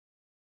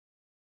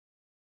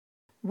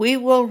We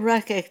will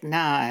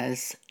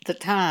recognize the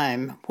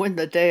time when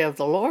the day of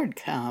the Lord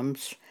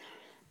comes,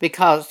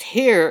 because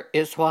here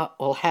is what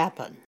will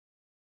happen.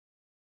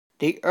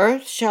 The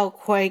earth shall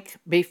quake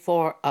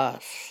before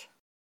us.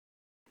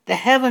 The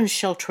heavens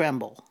shall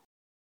tremble.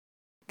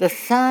 The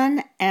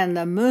sun and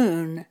the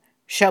moon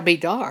shall be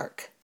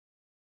dark,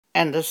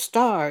 and the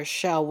stars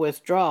shall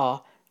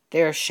withdraw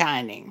their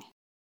shining.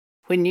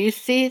 When you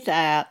see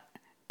that,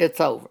 it's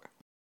over.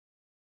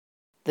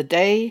 The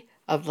day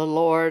of the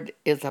Lord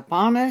is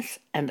upon us,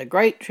 and the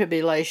great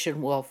tribulation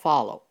will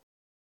follow.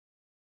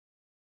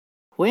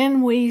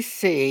 When we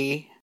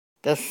see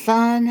the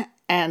sun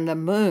and the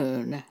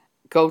moon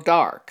go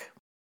dark,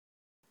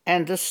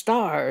 and the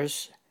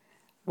stars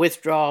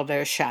withdraw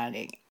their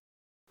shining,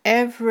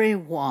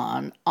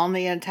 everyone on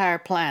the entire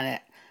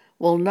planet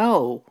will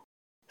know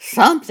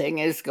something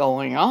is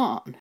going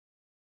on.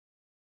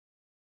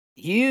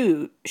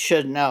 You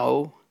should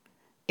know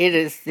it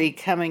is the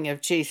coming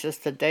of Jesus,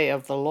 the day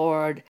of the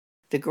Lord,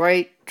 the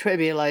great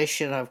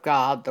tribulation of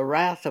God, the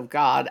wrath of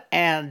God,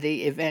 and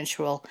the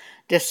eventual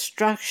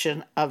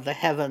destruction of the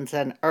heavens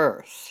and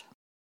earth.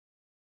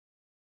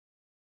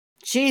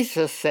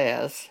 Jesus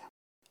says,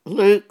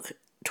 Luke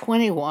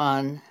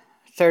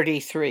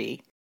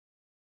 21:33,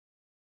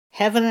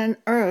 "Heaven and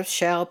earth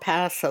shall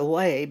pass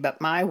away, but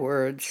my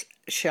words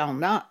shall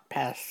not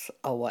pass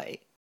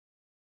away.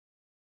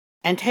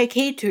 And take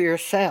heed to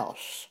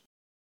yourselves,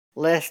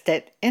 lest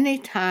at any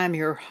time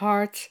your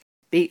hearts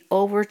be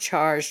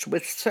overcharged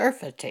with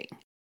surfeiting,"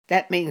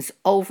 that means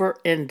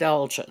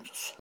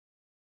overindulgence,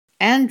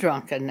 "and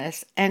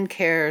drunkenness and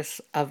cares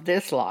of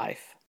this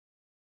life,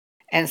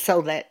 and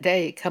so that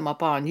day come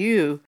upon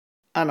you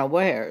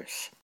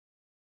unawares.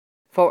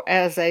 For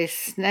as a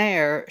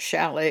snare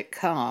shall it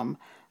come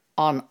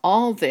on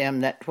all them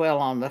that dwell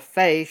on the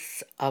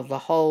face of the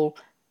whole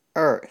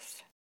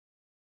earth.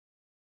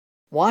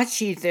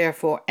 Watch ye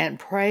therefore, and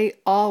pray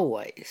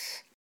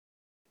always,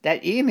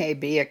 that ye may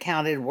be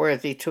accounted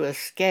worthy to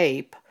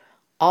escape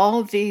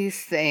all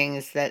these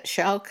things that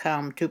shall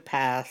come to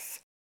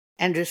pass,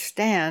 and to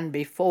stand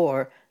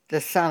before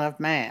the Son of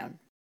Man.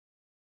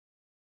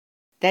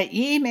 That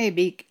ye may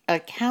be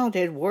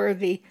accounted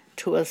worthy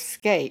to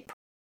escape.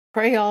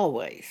 Pray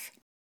always.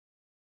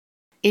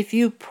 If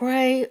you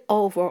pray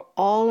over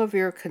all of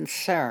your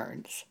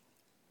concerns,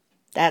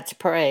 that's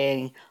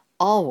praying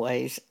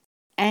always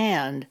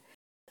and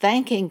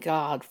thanking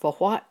God for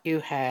what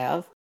you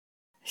have,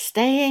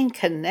 staying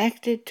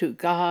connected to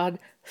God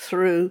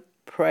through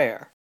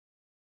prayer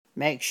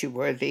makes you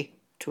worthy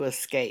to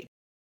escape.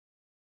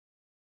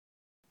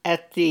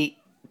 At the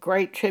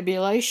great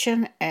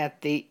tribulation,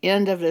 at the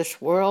end of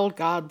this world,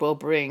 God will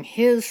bring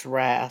His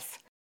wrath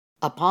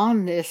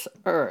upon this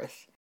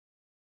earth.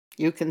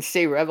 You can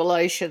see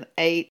Revelation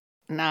 8,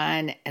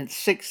 9, and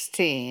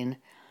 16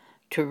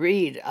 to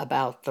read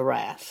about the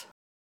wrath.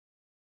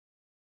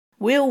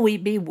 Will we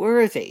be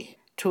worthy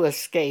to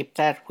escape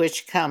that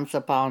which comes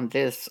upon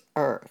this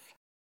earth?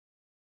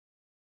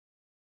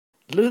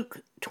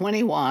 Luke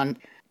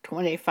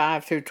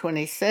 21:25 through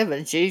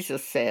 27,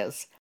 Jesus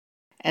says,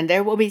 "And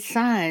there will be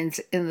signs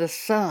in the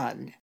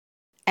sun,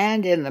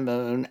 and in the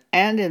moon,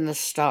 and in the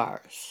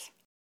stars."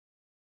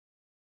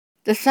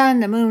 The sun,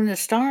 the moon, the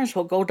stars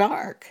will go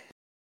dark.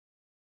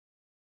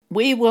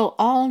 We will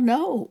all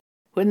know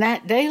when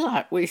that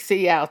daylight we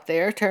see out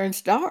there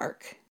turns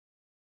dark.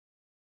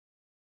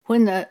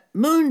 When the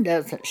moon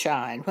doesn't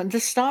shine, when the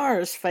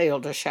stars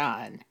fail to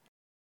shine,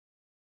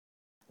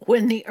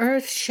 when the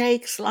earth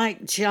shakes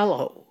like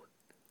jello,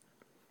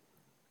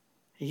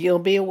 you'll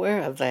be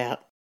aware of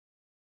that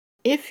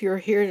if you're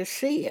here to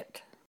see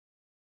it.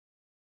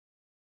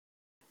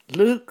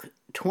 Luke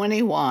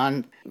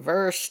 21,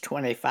 verse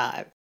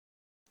 25,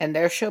 "And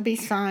there shall be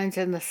signs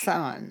in the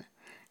sun,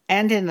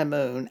 and in the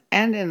moon,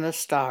 and in the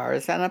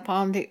stars, and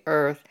upon the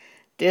earth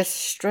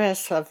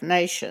distress of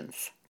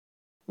nations,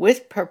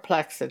 with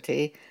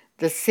perplexity,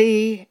 the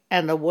sea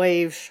and the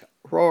waves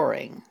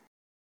roaring.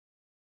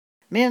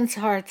 Men's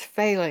hearts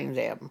failing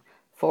them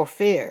for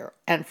fear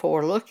and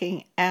for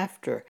looking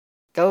after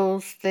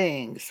those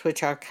things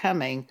which are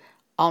coming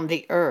on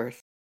the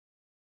earth,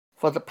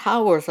 for the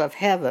powers of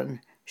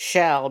heaven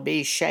shall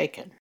be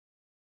shaken."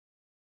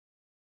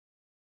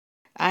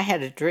 I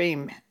had a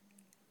dream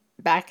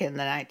back in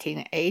the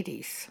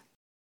 1980s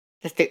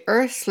that the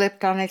earth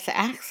slipped on its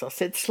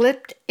axis. It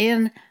slipped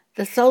in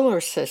the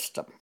solar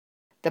system.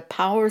 The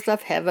powers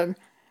of heaven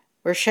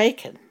were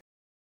shaken.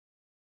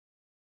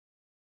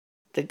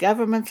 The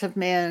governments of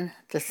men,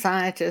 the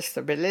scientists,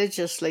 the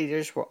religious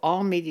leaders were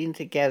all meeting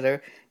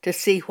together to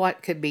see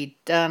what could be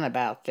done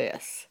about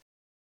this.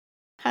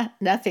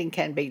 Nothing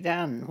can be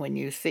done when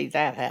you see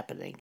that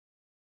happening.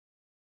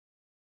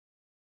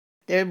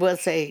 There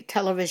was a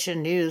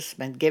television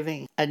newsman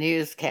giving a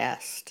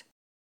newscast.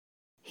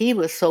 He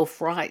was so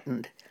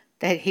frightened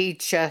that he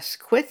just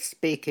quit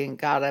speaking,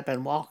 got up,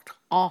 and walked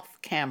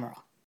off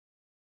camera.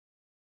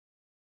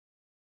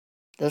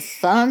 The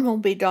sun will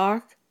be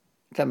dark,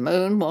 the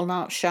moon will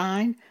not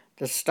shine,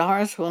 the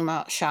stars will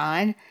not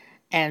shine,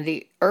 and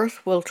the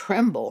earth will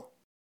tremble.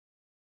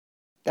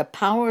 The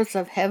powers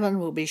of heaven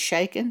will be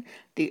shaken.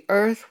 The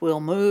earth will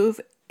move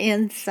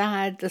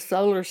inside the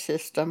solar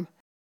system,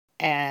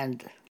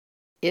 and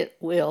it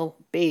will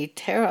be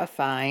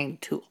terrifying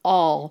to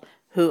all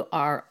who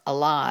are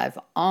alive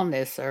on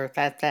this earth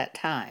at that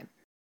time.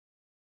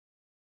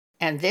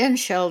 And then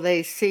shall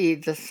they see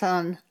the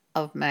Son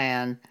of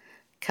Man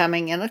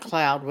coming in a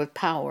cloud with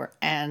power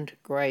and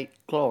great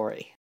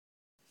glory.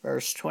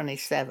 Verse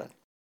 27.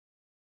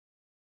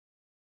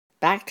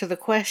 Back to the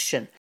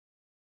question,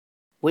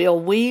 will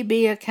we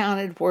be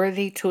accounted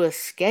worthy to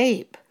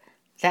escape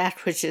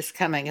that which is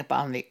coming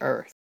upon the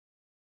earth?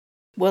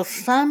 Will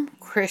some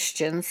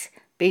Christians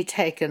be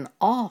taken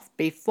off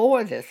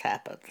before this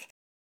happens?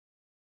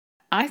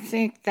 I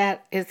think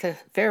that is a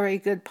very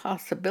good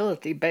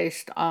possibility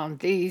based on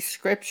these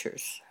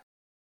scriptures.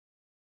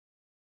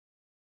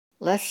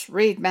 Let's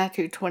read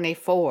Matthew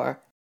 24.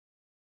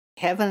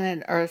 Heaven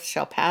and earth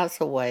shall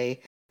pass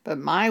away, but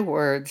my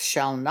words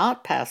shall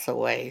not pass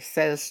away,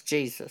 says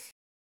Jesus.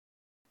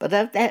 But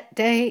of that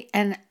day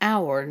and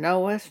hour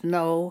knoweth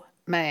no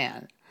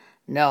man,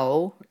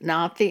 no,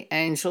 not the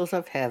angels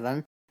of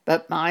heaven,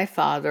 but my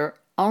Father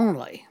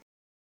only.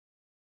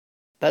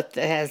 But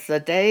as the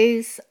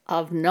days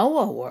of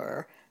Noah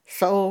were,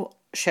 so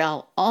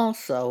shall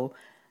also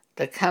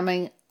the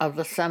coming of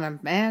the Son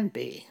of Man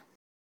be.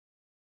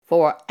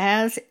 For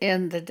as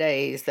in the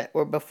days that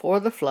were before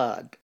the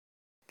flood,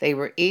 they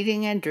were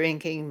eating and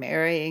drinking,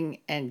 marrying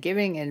and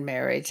giving in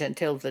marriage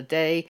until the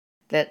day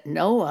that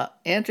Noah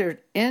entered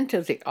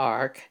into the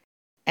ark,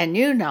 and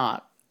knew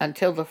not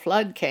until the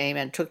flood came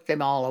and took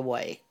them all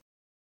away.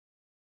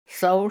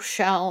 So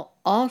shall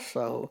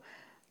also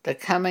the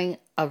coming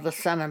of the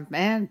Son of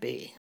Man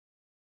be.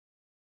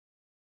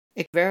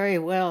 It very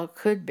well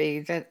could be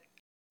that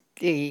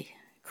the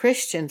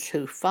Christians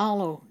who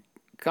follow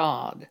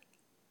God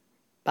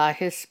by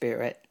His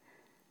Spirit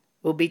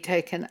will be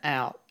taken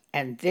out,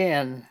 and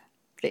then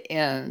the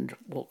end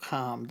will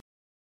come.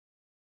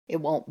 It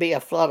won't be a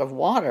flood of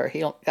water.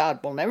 God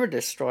will never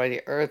destroy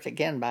the earth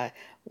again by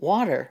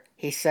water.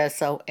 He says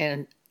so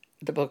in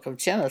the book of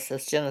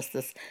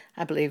Genesis,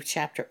 I believe,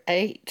 chapter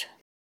 8.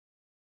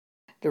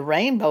 The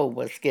rainbow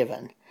was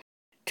given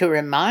to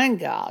remind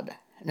God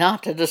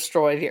not to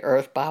destroy the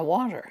earth by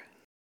water.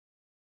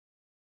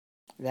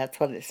 That's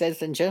what it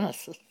says in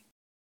Genesis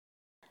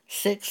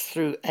 6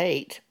 through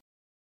 8.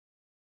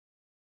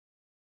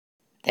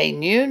 They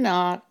knew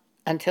not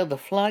until the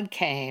flood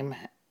came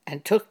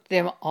and took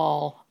them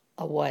all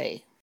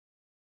away.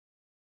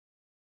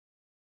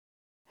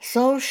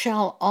 So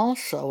shall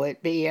also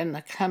it be in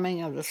the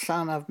coming of the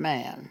Son of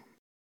Man.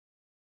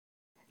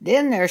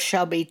 Then there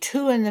shall be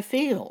two in the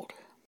field.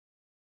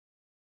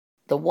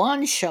 The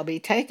one shall be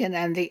taken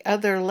and the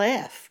other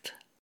left.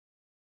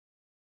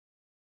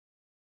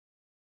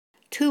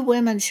 Two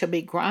women shall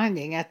be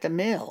grinding at the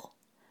mill.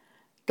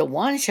 The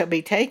one shall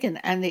be taken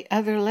and the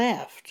other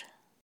left.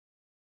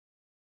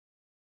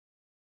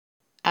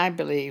 I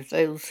believe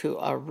those who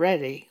are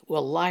ready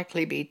will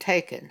likely be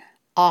taken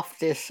off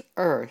this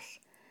earth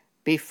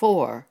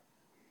before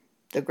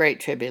the Great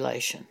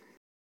Tribulation.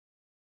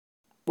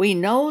 We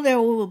know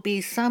there will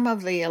be some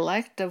of the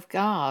elect of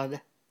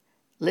God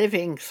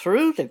living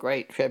through the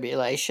Great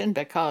Tribulation,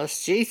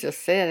 because Jesus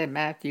said in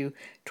Matthew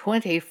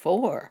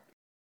 24,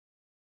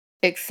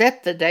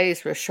 except the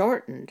days were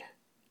shortened,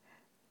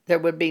 there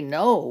would be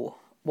no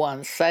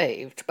one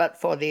saved, but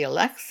for the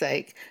elect's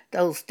sake,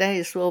 those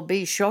days will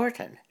be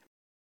shortened.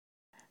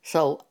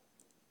 So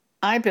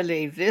I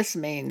believe this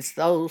means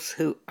those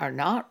who are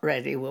not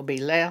ready will be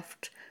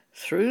left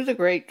through the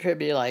Great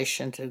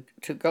Tribulation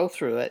to go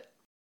through it,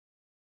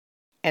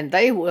 and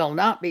they will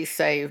not be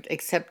saved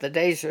except the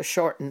days are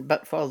shortened,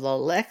 but for the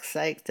elect's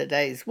sake, the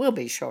days will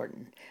be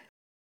shortened.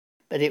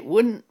 But it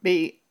wouldn't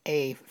be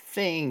a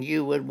thing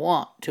you would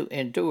want to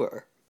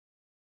endure.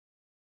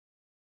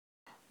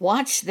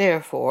 Watch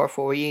therefore,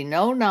 for ye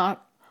know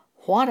not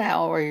what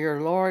hour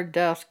your Lord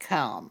doth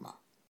come.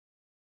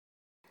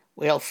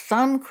 Will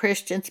some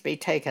Christians be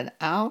taken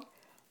out,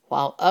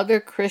 while other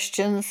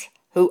Christians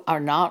who are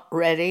not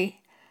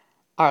ready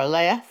are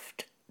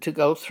left to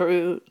go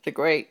through the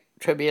Great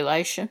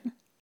Tribulation?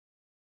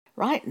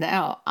 Right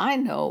now, I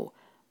know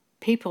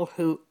people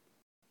who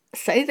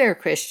say they're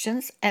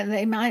Christians, and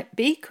they might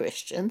be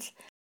Christians,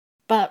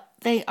 but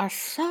they are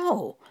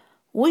so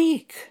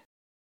weak.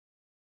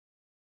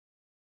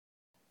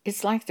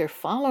 It's like they're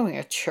following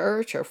a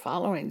church or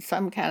following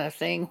some kind of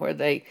thing where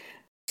they,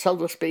 so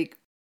to speak,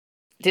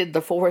 did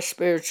the 4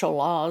 spiritual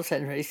laws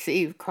and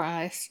received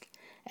Christ.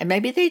 And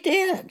maybe they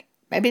did.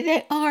 Maybe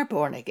they are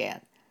born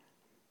again.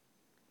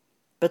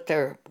 But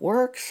their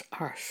works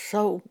are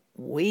so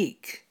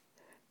weak.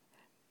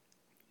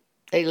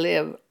 They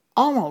live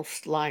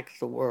almost like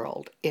the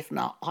world, if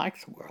not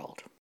like the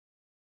world.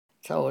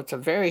 So it's a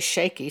very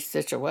shaky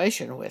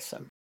situation with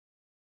them.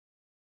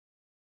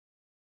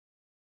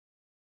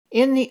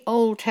 In the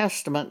Old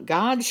Testament,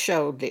 God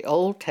showed the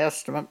Old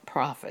Testament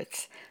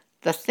prophets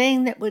the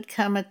thing that would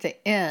come at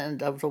the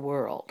end of the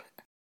world.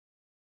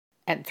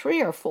 And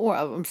 3 or 4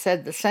 of them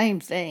said the same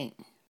thing.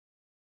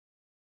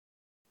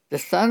 The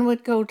sun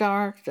would go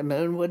dark, the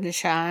moon wouldn't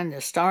shine, the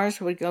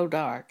stars would go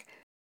dark,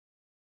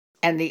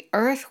 and the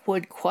earth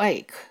would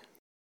quake.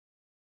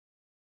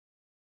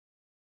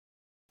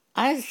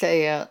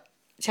 Isaiah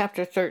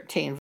chapter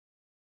 13.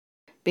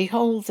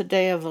 Behold, the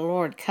day of the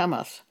Lord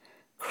cometh,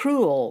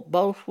 cruel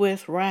both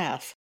with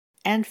wrath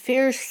and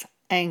fierce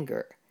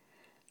anger,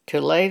 to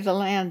lay the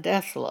land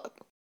desolate.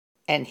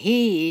 And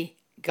he,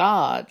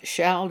 God,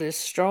 shall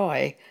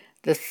destroy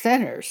the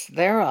sinners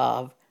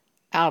thereof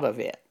out of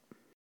it.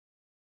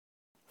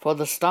 For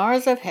the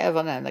stars of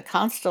heaven and the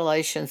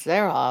constellations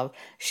thereof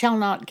shall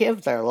not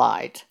give their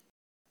light.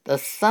 The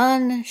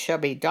sun shall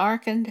be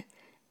darkened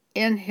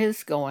in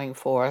his going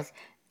forth,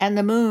 and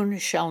the moon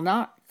shall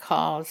not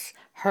cause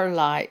her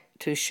light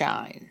to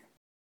shine.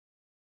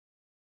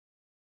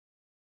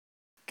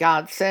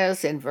 God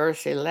says in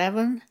verse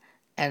 11,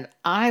 and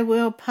I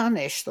will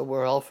punish the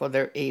world for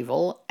their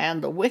evil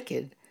and the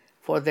wicked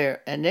for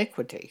their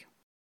iniquity.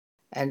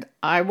 And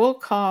I will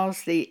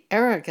cause the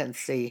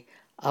arrogancy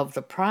of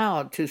the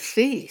proud to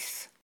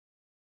cease,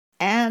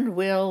 and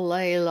will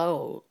lay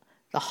low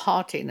the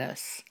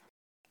haughtiness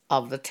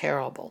of the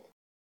terrible.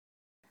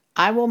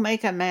 I will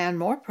make a man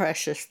more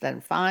precious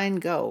than fine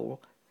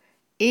gold,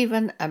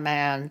 even a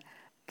man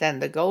than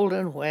the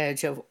golden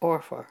wedge of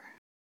Ophir.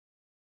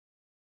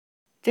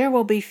 There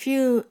will be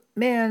few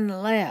men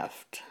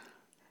left.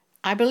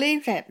 I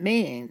believe that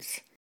means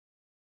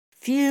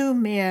few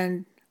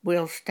men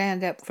will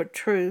stand up for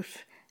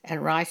truth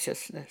and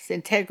righteousness.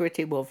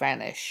 Integrity will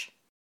vanish.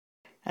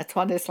 That's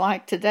what it's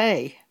like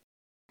today.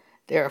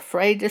 They're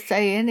afraid to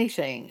say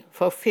anything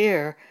for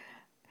fear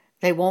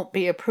they won't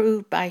be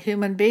approved by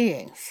human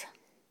beings.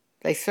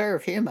 They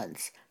serve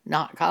humans,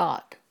 not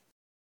God.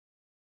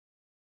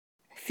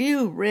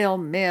 Few real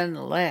men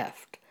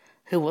left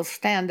who will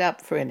stand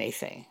up for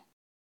anything.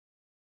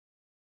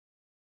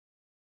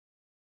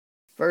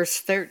 Verse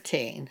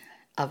 13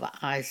 of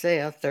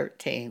Isaiah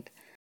 13.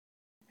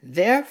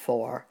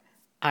 Therefore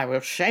I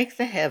will shake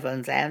the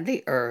heavens and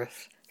the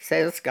earth,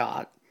 says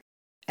God,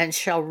 and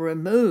shall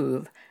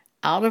remove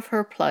out of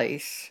her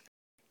place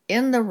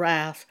in the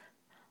wrath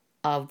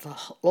of the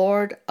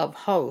Lord of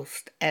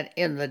hosts and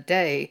in the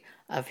day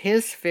of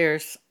his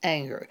fierce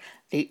anger.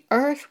 The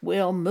earth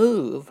will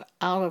move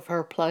out of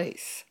her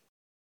place.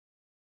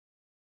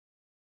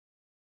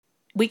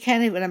 We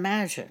can't even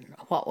imagine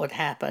what would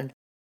happen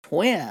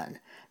when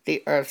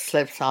the earth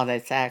slips on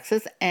its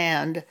axis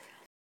and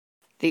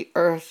the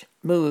earth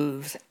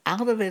moves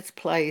out of its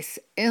place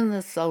in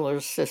the solar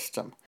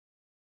system.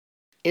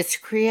 It's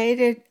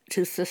created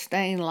to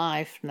sustain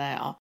life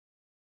now,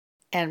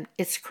 and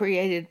it's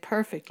created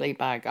perfectly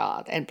by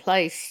God and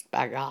placed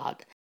by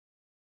God.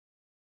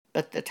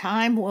 But the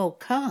time will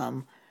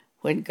come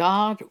when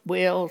God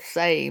will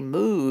say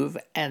move,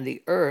 and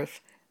the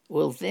earth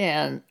will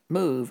then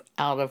move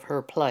out of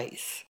her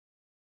place.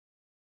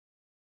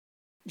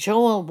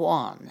 Joel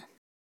 1.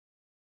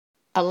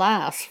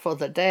 Alas for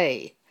the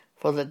day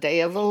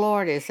of the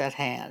Lord is at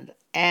hand,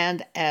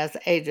 and as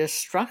a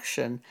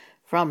destruction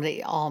from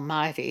the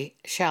Almighty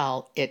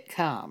shall it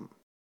come.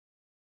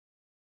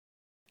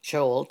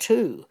 Joel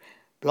 2.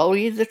 Blow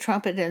ye the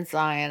trumpet in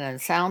Zion,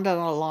 and sound an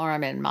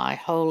alarm in my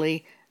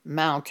holy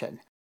mountain.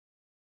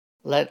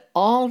 Let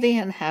all the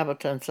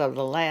inhabitants of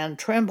the land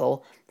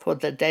tremble, for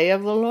the day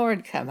of the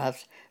Lord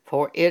cometh,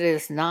 for it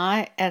is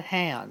nigh at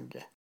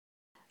hand.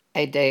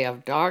 A day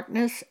of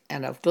darkness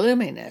and of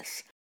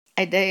gloominess,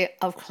 a day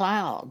of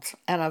clouds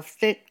and of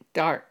thick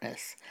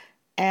darkness,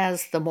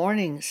 as the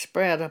morning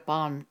spread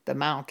upon the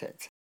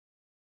mountains.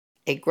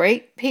 A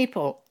great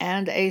people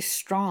and a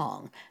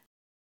strong.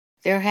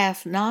 There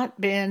hath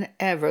not been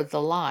ever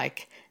the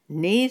like,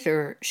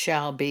 neither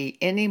shall be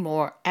any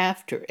more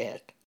after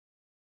it,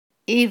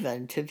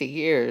 even to the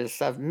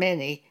years of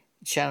many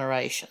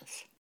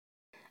generations.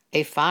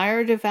 A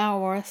fire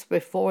devoureth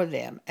before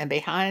them, and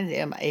behind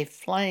them a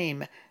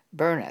flame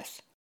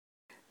burneth.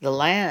 The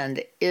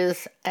land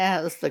is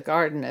as the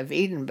Garden of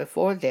Eden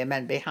before them,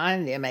 and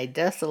behind them a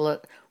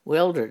desolate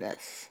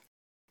wilderness.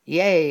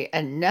 Yea,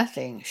 and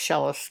nothing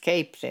shall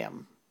escape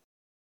them.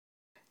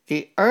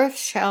 The earth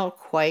shall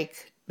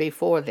quake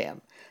before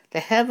them,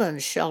 the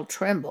heavens shall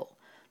tremble,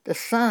 the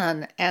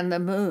sun and the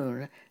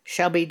moon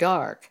shall be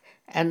dark,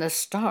 and the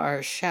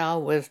stars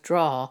shall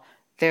withdraw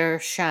their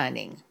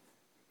shining.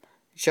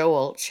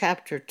 Joel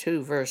chapter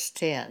 2, verse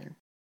 10.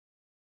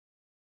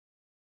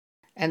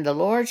 And the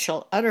Lord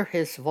shall utter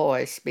his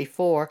voice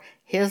before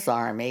his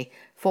army,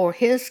 for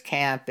his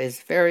camp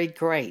is very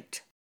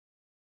great.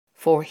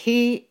 For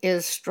he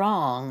is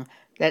strong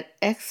that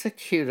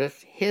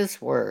executeth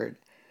his word.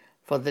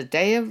 For the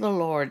day of the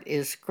Lord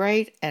is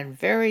great and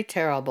very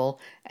terrible,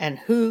 and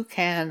who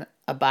can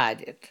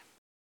abide it?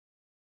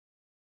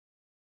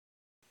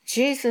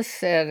 Jesus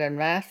said in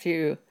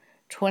Matthew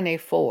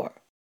 24,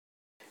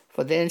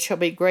 For then shall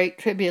be great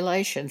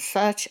tribulation,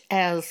 such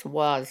as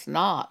was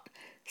not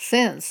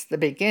since the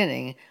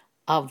beginning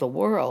of the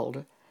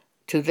world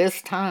to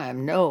this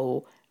time,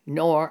 no,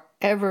 nor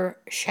ever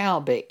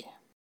shall be.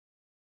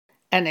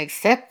 And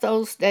except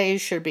those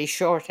days should be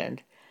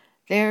shortened,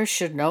 there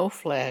should no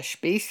flesh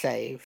be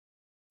saved,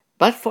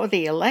 but for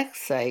the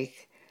elect's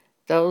sake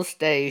those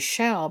days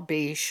shall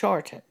be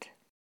shortened.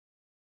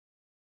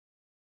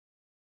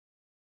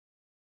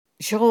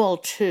 Joel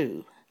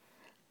 2,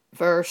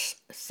 verse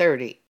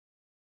 30.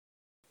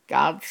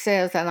 God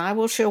says, "And I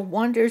will show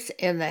wonders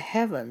in the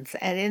heavens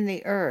and in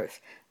the earth,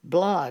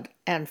 blood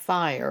and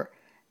fire,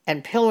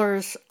 and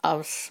pillars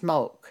of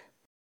smoke.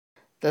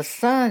 The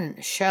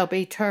sun shall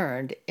be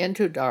turned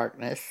into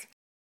darkness,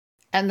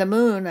 and the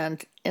moon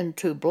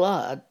into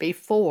blood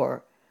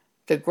before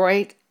the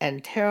great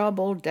and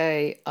terrible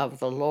day of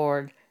the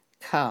Lord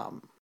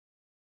come."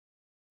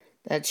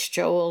 That's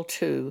Joel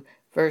 2,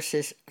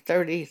 verses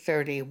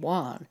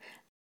 30-31.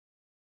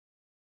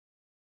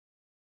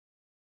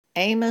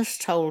 Amos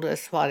told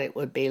us what it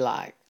would be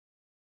like.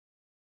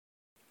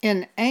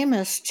 In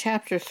Amos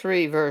chapter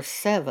 3, verse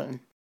 7,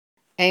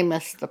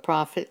 Amos the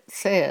prophet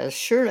says,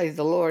 "Surely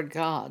the Lord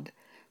God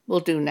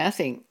will do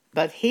nothing,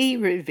 but he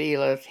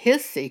revealeth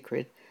his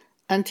secret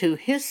unto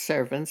his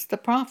servants the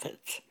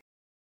prophets."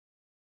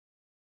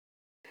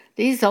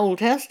 These Old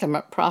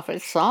Testament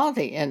prophets saw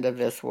the end of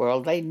this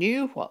world. They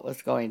knew what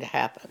was going to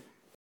happen.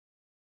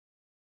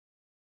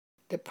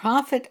 The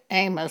prophet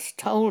Amos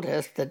told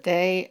us the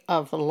day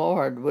of the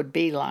Lord would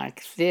be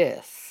like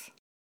this: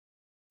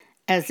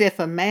 as if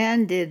a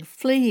man did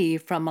flee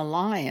from a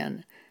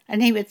lion,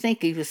 and he would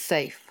think he was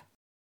safe.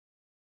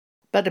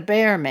 But a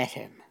bear met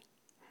him,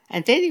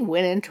 and then he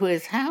went into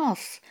his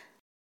house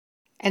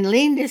and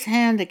leaned his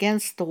hand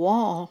against the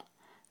wall,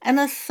 and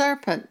a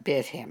serpent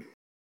bit him.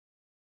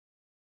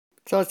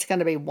 So it's going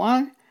to be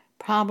one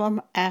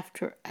problem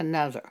after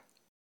another.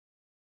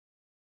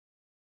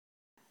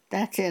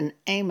 That's in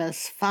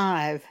Amos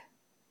 5,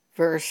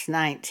 verse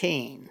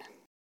 19.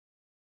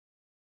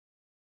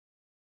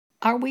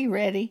 Are we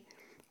ready?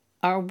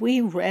 Are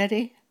we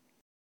ready?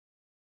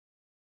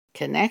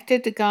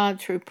 Connected to God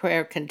through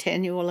prayer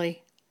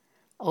continually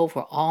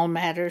over all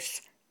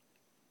matters,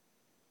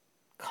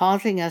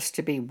 causing us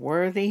to be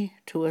worthy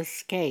to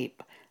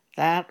escape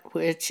that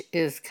which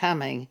is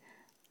coming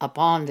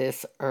upon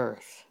this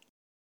earth.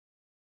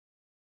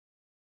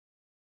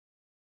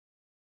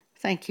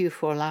 Thank you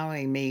for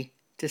allowing me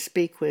to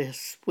speak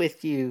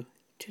with you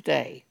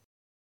today.